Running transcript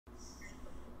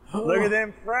Look at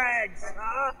them frags,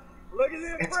 huh? Look at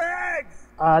them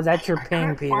frags! That's your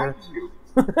ping, Peter.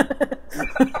 I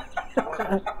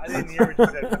didn't hear what you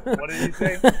said. What did you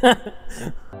say?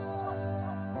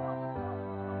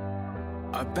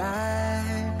 Our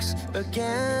backs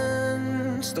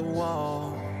against the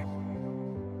wall.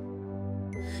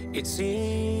 It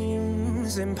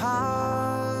seems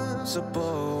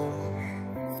impossible,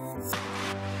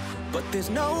 but there's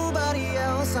nobody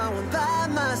else I want by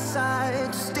my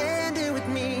side to stand here with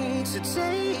me to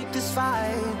take this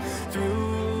fight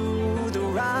through the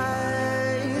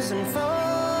rise and fall.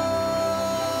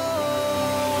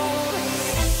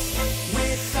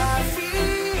 With our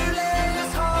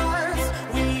fearless hearts,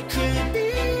 we could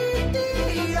beat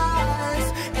the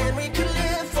odds, and we could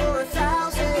live for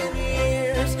 1,000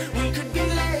 years. We could be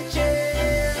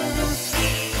legends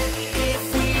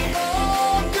if we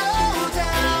all go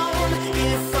down.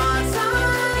 If our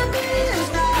time is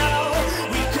now,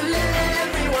 we could let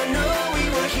everyone know we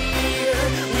were here.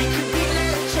 We could be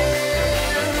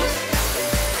legends.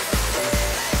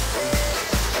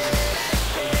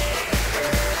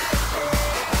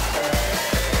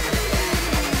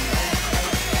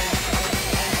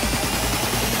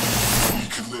 We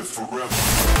could live forever.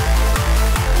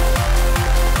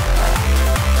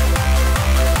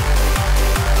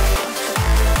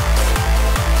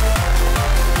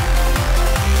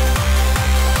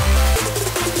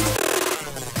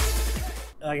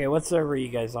 Okay, what server are you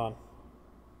guys on?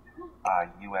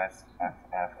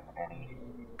 USFF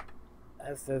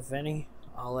FF any?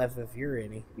 I'll FF your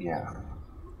any. Yeah.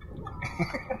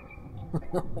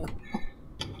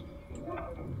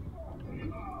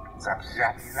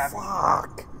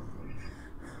 Fuck.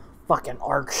 Fucking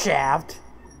arc shaft.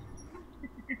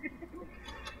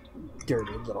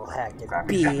 Dirty little hackett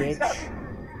bitch.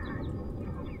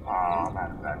 Oh, I'm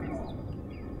out of that.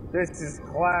 This is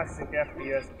classic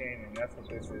FPS gaming. That's what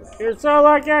this is. You're so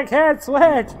lucky I can't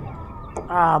switch.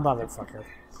 Ah, motherfucker.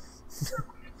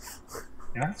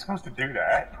 You're not supposed to do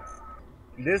that.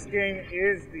 This game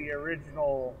is the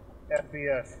original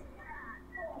FPS.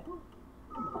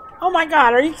 Oh my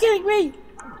god, are you kidding me?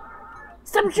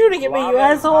 Stop shooting at me, you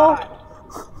asshole!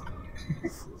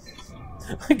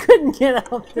 I couldn't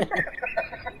get out there.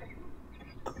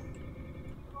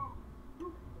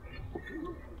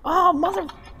 Oh, mother...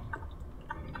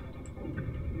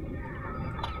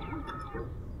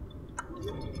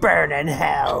 Burn in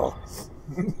hell! Fall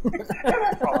into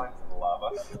the lava.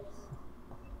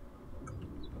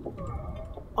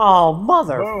 Oh,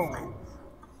 mother... Boom.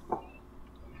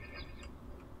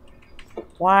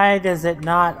 Why does it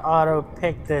not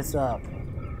auto-pick this up?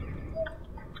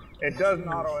 It doesn't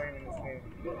auto-aim in this game.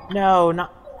 No,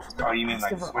 not... Oh, you mean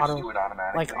like for switch to it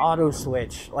automatically? Like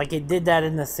auto-switch. Like it did that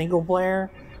in the single player,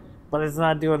 but it's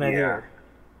not doing it here.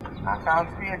 I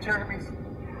found me a Jeremy's.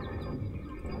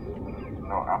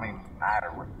 No, I mean, I had a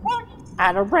what?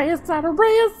 Out of race,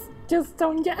 just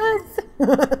don't guess.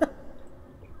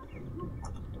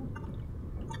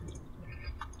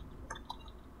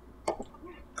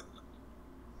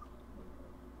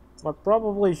 I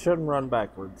probably shouldn't run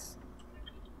backwards.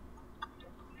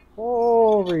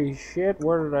 Holy shit,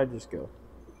 where did I just go?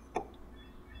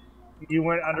 You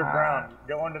went underground.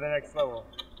 Go on to the next level.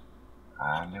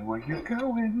 I knew where you're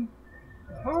going.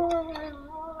 Oh.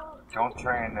 Don't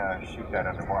try and shoot that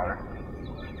underwater.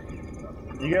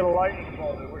 You get a lightning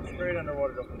bolt that works straight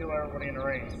underwater. It'll kill everybody in the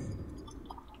range.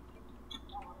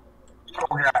 Oh,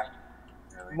 God.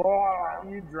 Really? More,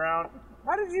 you drowned.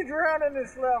 How did you drown in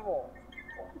this level?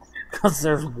 Because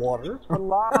there's water. The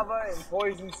lava and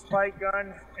poison spike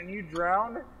guns, and you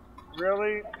drowned?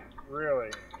 Really? Really?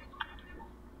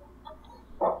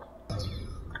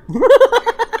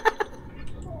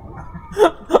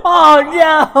 Oh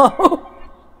no!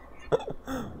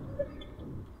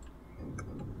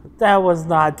 That was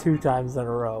not 2 times in a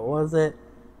row, was it?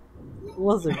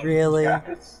 Was it really?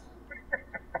 Yes.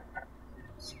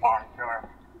 Spawn killer.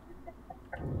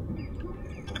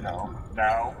 No.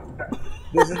 No.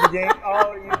 This is the game.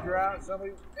 Oh, you drowned.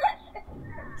 Somebody.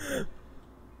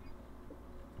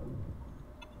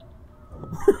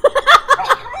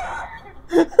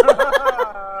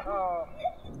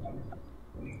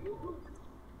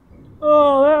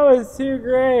 Oh, that was too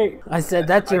great. I said,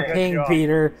 that's your ping,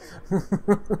 Peter.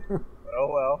 Oh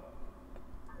well.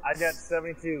 I got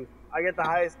 72. I get the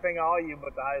highest ping of all you,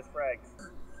 but the highest frags.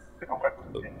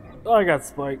 Oh, I got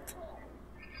spiked.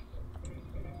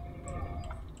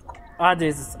 Ah,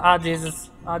 Jesus. Ah, Jesus.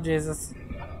 Ah, Jesus.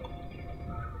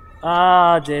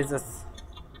 Ah, Jesus.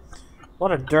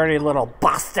 What a dirty little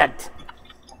bastard.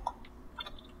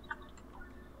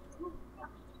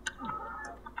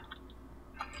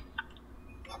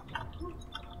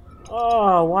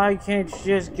 Oh, why can't you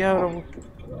just go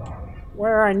to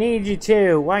where I need you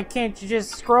to? Why can't you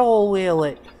just scroll wheel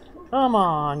it? Come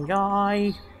on,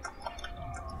 guy.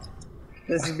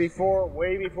 This is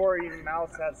way before even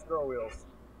mouse had scroll wheels.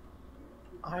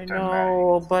 I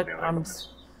know, but I'm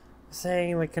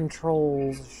saying the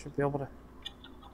controls should be able to.